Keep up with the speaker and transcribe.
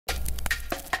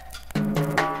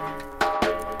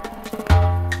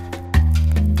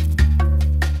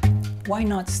why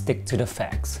not stick to the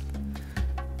facts?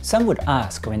 Some would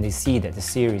ask when they see that the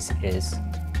series is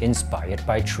inspired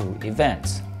by true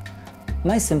events.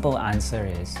 My simple answer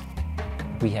is,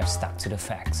 we have stuck to the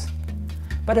facts.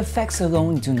 But the facts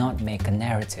alone do not make a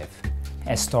narrative.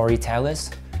 As storytellers,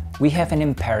 we have an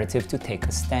imperative to take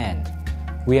a stand.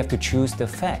 We have to choose the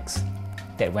facts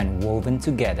that, when woven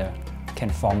together, can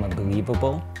form a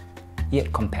believable,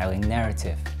 yet compelling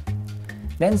narrative.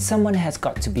 Then someone has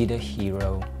got to be the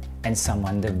hero and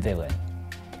someone the villain.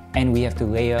 And we have to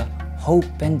layer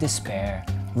hope and despair,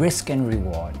 risk and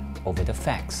reward over the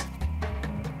facts.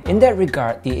 In that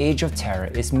regard, The Age of Terror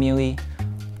is merely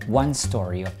one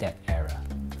story of that era,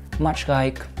 much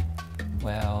like,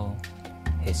 well,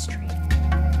 history.